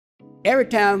Every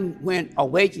time when a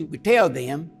waitress would tell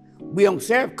them, we don't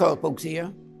serve colored folks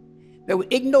here, they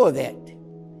would ignore that.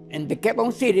 And they kept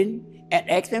on sitting and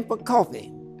asking for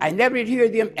coffee. I never did hear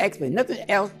them ask for nothing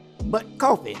else but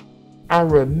coffee. I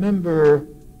remember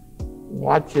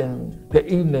watching the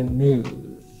evening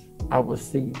news. I would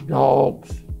see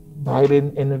dogs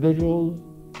biting individuals.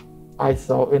 I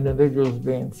saw individuals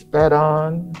being spat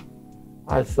on.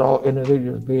 I saw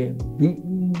individuals being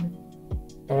beaten.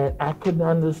 And I couldn't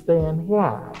understand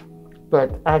why.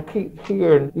 But I keep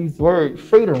hearing these words,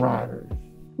 freedom riders.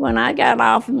 When I got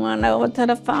off and went over to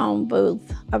the phone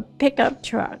booth, a pickup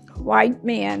truck, white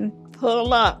men,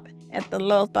 pulled up at the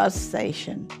little bus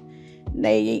station.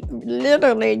 They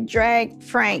literally dragged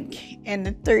Frank and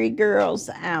the 3 girls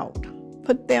out,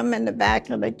 put them in the back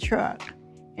of the truck,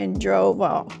 and drove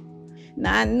off.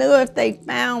 Now, I knew if they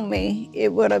found me,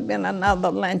 it would have been another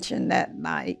lynching that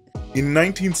night. In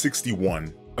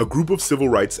 1961, a group of civil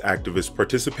rights activists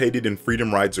participated in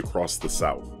freedom rides across the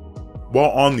South.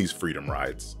 While on these freedom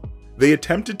rides, they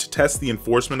attempted to test the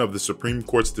enforcement of the Supreme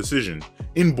Court's decision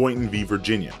in Boynton v.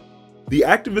 Virginia. The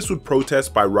activists would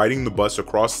protest by riding the bus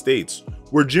across states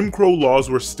where Jim Crow laws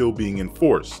were still being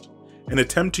enforced, and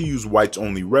attempt to use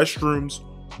whites-only restrooms,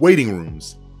 waiting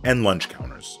rooms, and lunch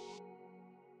counters.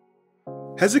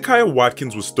 Hezekiah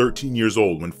Watkins was 13 years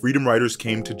old when freedom riders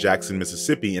came to Jackson,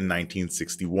 Mississippi in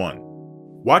 1961.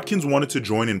 Watkins wanted to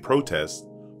join in protest,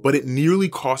 but it nearly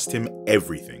cost him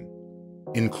everything,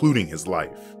 including his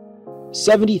life.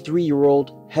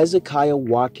 73-year-old Hezekiah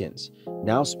Watkins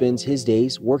now spends his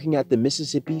days working at the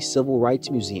Mississippi Civil Rights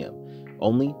Museum,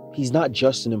 only he's not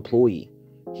just an employee,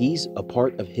 he's a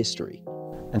part of history.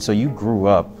 And so you grew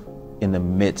up in the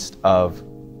midst of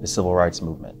the civil rights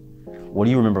movement. What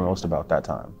do you remember most about that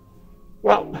time?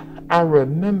 Well, I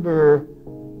remember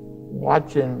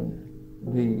watching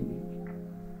the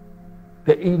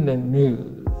evening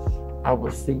news. I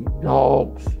would see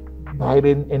dogs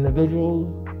biting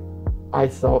individuals. I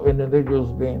saw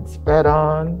individuals being spat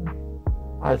on.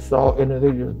 I saw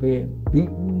individuals being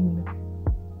beaten.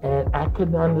 And I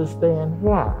couldn't understand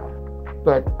why.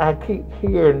 But I keep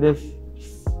hearing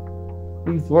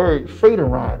these words, freedom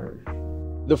riders.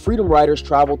 The Freedom Riders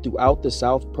traveled throughout the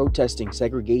South protesting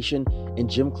segregation and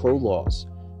Jim Crow laws.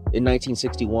 In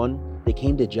 1961, they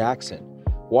came to Jackson.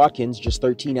 Watkins, just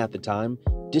 13 at the time,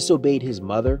 disobeyed his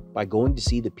mother by going to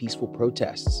see the peaceful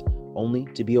protests, only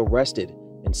to be arrested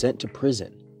and sent to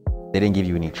prison. They didn't give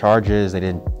you any charges? They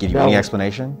didn't give you any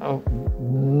explanation? Oh,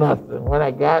 nothing. When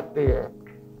I got there,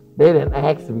 they didn't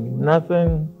ask me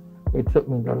nothing. They took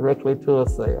me directly to a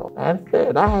cell. I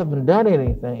said, I haven't done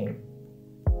anything.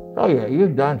 Oh yeah,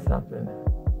 you've done something.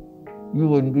 You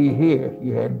wouldn't be here if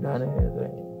you hadn't done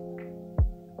anything.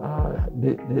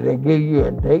 Did they give you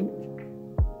a date?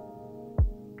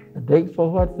 A date for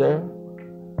what, sir?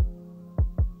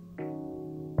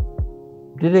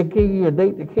 Did they give you a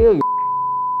date to kill you?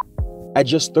 At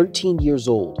just 13 years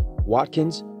old,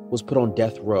 Watkins was put on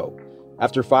death row.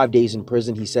 After 5 days in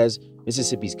prison, he says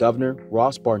Mississippi's governor,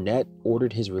 Ross Barnett,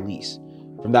 ordered his release.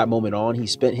 From that moment on, he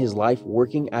spent his life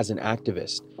working as an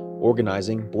activist,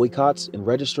 organizing boycotts and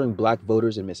registering black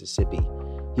voters in Mississippi.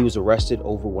 He was arrested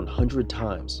over 100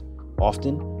 times,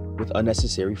 often with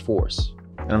unnecessary force.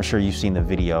 And I'm sure you've seen the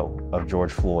video of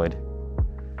George Floyd.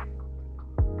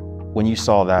 When you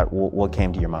saw that, what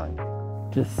came to your mind?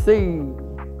 To see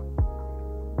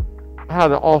how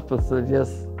the officer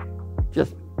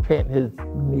just pinned his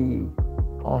knee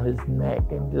on his neck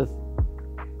and just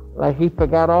like he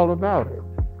forgot all about it.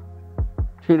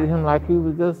 Treated him like he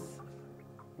was just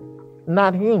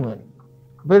not human.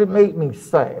 But it made me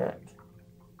sad.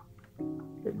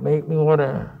 It made me want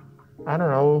to, I don't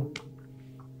know,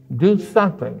 do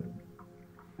something.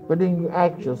 But then you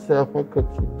ask yourself, what could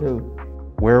you do?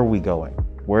 Where are we going?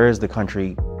 Where is the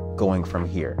country going from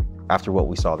here after what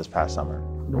we saw this past summer?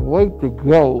 The way to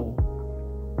go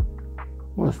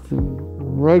was to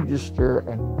register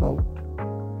and vote.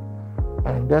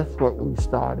 And that's what we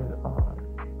started on.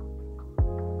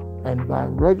 And by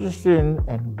registering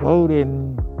and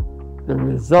voting, the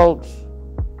results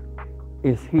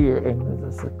is here in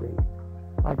Mississippi.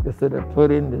 Like they said, the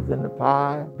pudding is in the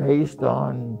pie based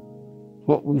on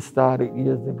what we started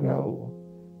years ago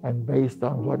and based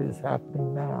on what is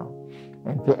happening now.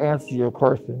 And to answer your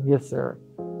question, yes, sir,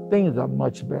 things are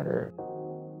much better.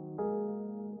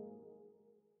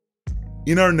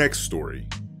 In our next story,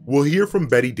 we'll hear from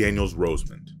Betty Daniels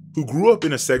Rosemond, who grew up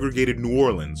in a segregated New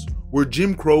Orleans where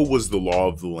Jim Crow was the law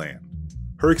of the land.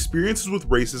 Her experiences with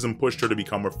racism pushed her to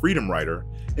become a freedom rider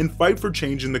and fight for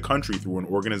change in the country through an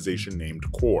organization named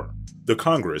CORE, the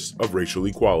Congress of Racial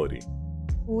Equality.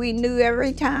 We knew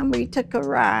every time we took a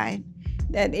ride,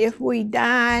 that if we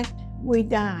died, we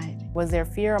died. Was there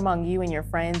fear among you and your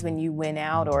friends when you went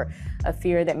out, or a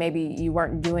fear that maybe you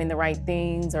weren't doing the right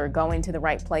things or going to the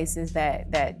right places,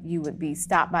 that you would be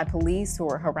stopped by police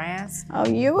or harassed? Oh,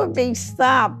 you would be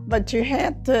stopped, but you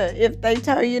had to, if they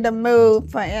told you to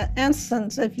move, for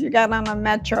instance, if you got on a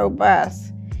metro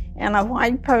bus and a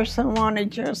white person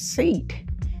wanted your seat,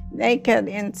 they could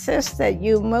insist that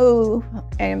you move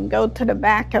and go to the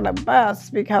back of the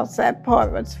bus because that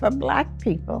part was for black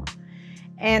people.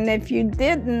 And if you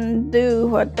didn't do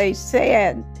what they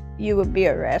said, you would be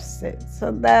arrested.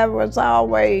 So that was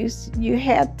always, you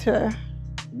had to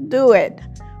do it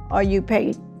or you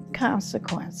paid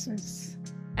consequences.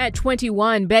 At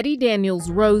 21, Betty Daniels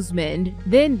Rosemond,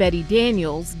 then Betty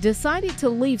Daniels, decided to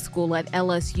leave school at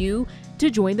LSU to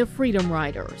join the Freedom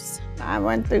Riders. I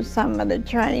went through some of the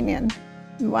training.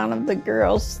 One of the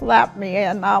girls slapped me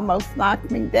and almost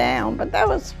knocked me down, but that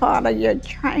was part of your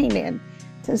training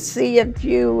to see if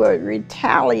you would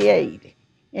retaliate,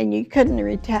 and you couldn't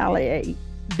retaliate.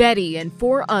 Betty and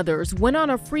 4 others went on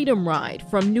a freedom ride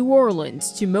from New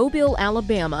Orleans to Mobile,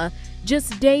 Alabama,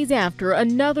 just days after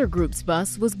another group's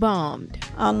bus was bombed.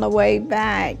 On the way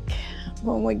back,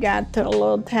 when we got to a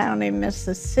little town in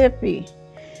Mississippi,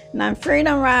 now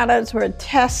Freedom Riders were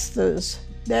testers.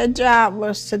 Their job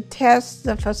was to test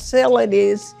the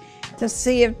facilities to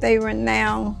see if they were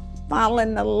now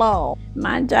following the law.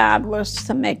 My job was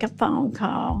to make a phone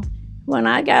call. When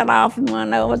I got off and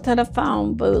went over to the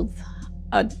phone booth,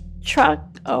 a truck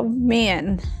of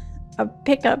men, a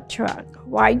pickup truck,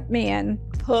 white men,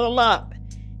 pulled up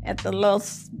at the little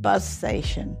bus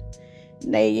station.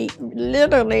 They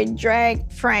literally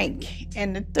dragged Frank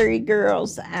and the 3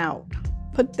 girls out,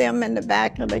 put them in the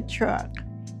back of the truck,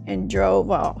 and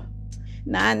drove off.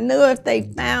 Now, I knew if they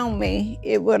found me,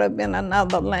 it would have been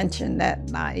another lynching that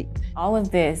night. All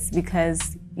of this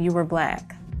because you were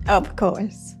black. Of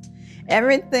course.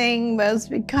 Everything was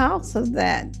because of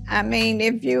that. I mean,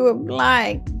 if you were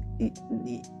black,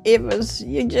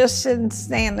 you just didn't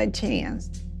stand a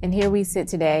chance. And here we sit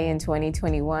today in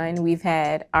 2021. We've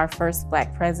had our first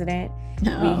black president.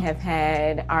 Oh. We have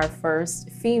had our first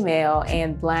female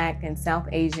and black and South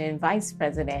Asian vice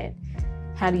president.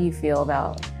 How do you feel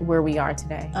about where we are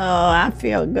today? Oh, I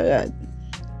feel good.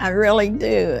 I really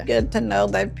do. Good to know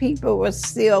that people were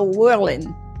still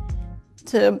willing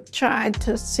to try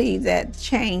to see that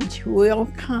change will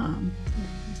come.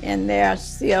 And there are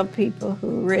still people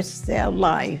who risk their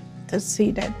life to see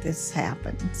that this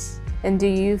happens. And do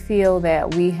you feel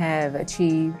that we have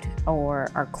achieved or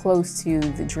are close to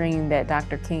the dream that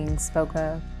Dr. King spoke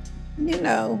of? You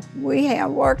know, we have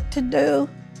work to do.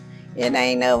 It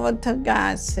ain't over till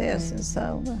God says it's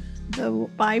over. The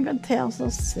Bible tells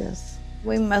us this.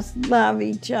 We must love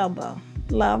each other,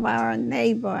 love our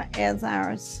neighbor as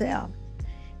ourselves.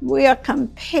 We are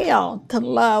compelled to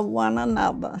love one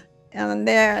another, and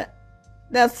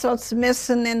that's what's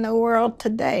missing in the world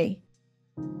today.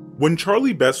 When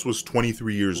Charlie Bess was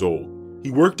 23 years old,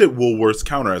 he worked at Woolworth's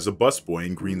counter as a busboy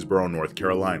in Greensboro, North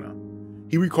Carolina.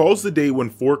 He recalls the day when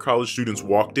 4 college students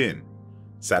walked in,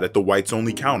 sat at the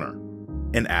whites-only counter,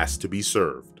 and asked to be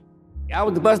served. I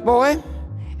was the busboy,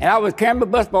 and I was carrying the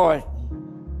busboy.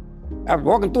 I was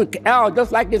walking through the aisle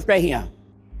just like this right here.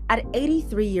 At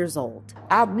 83 years old,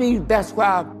 I believe that's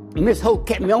why Miss Hope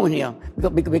kept me on here,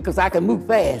 because I can move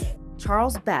fast.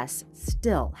 Charles Bess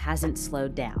still hasn't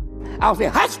slowed down. I would say,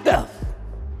 hot stuff,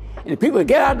 and the people would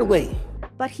get out of the way.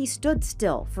 But he stood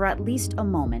still for at least a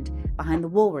moment behind the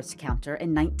Woolworth's counter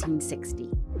in 1960.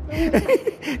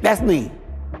 That's me.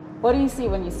 What do you see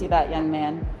when you see that young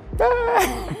man?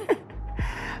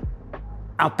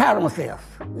 I'm proud of myself.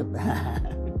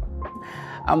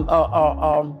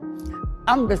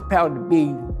 I'm just proud to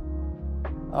be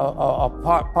a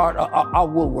part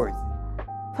of Woolworth.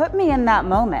 Put me in that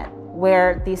moment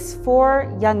where these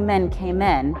 4 young men came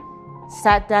in,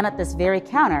 sat down at this very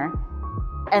counter,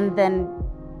 and then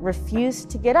refused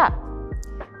to get up.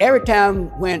 Every time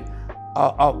when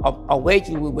a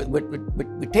waitress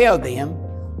would tell them,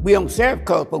 we don't serve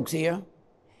colored folks here,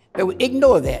 they would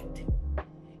ignore that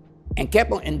and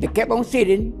they kept on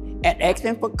sitting and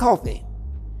asking for coffee.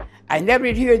 I never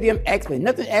did hear them ask for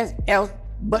nothing else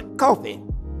but coffee.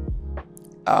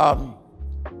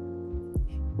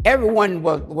 Everyone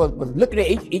was looking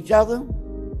at each other,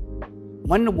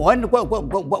 wondering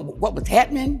what was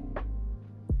happening.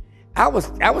 I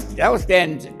was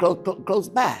standing close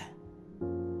by,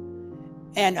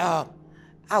 and I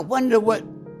wondered what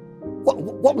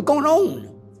was going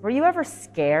on. Were you ever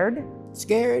scared?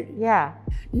 Scared? Yeah.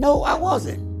 No, I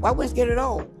wasn't. I wasn't scared at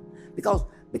all, because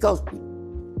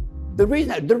the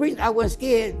reason I wasn't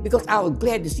scared because I was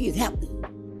glad to see it happen.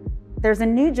 there's a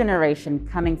new generation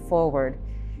coming forward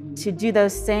to do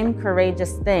those same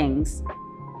courageous things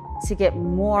to get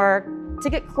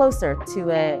closer to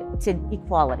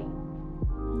equality.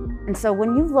 And so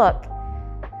when you look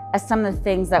at some of the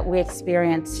things that we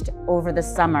experienced over the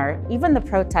summer, even the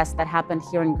protests that happened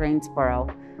here in Greensboro,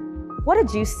 what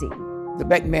did you see? The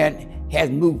black man has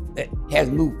moved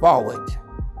forward.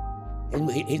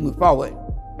 He's moved forward,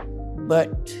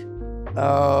 but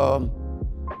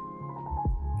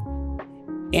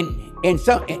in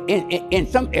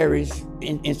some areas,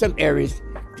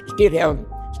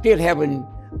 still haven't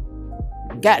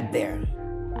got there.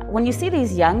 When you see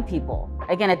these young people,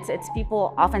 again, it's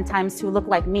people oftentimes who look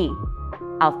like me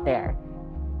out there.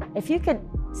 If you could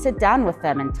sit down with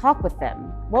them and talk with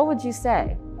them, what would you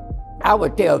say? I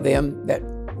would tell them that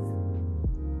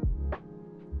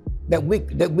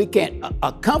we can't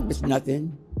accomplish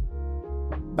nothing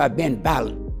by being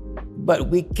violent, but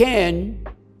we can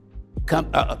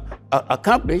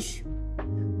accomplish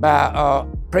by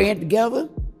praying together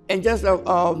and just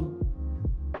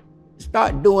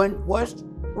start doing what's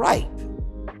right.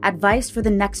 Advice for the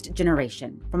next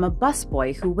generation from a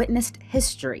busboy who witnessed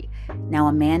history, now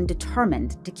a man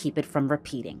determined to keep it from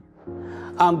repeating.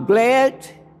 I'm glad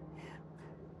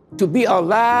to be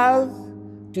alive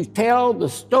to tell the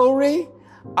story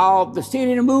of the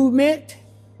city movement.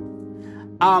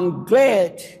 I'm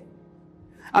glad.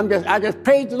 I just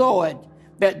praise the Lord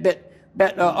that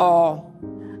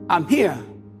I'm here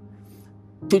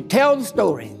to tell the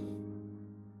story.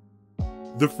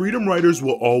 The Freedom Riders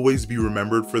will always be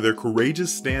remembered for their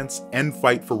courageous stance and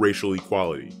fight for racial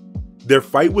equality. Their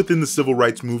fight within the civil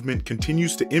rights movement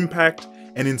continues to impact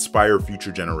and inspire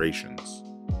future generations.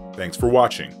 Thanks for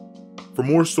watching. For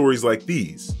more stories like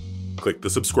these, click the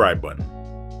subscribe button.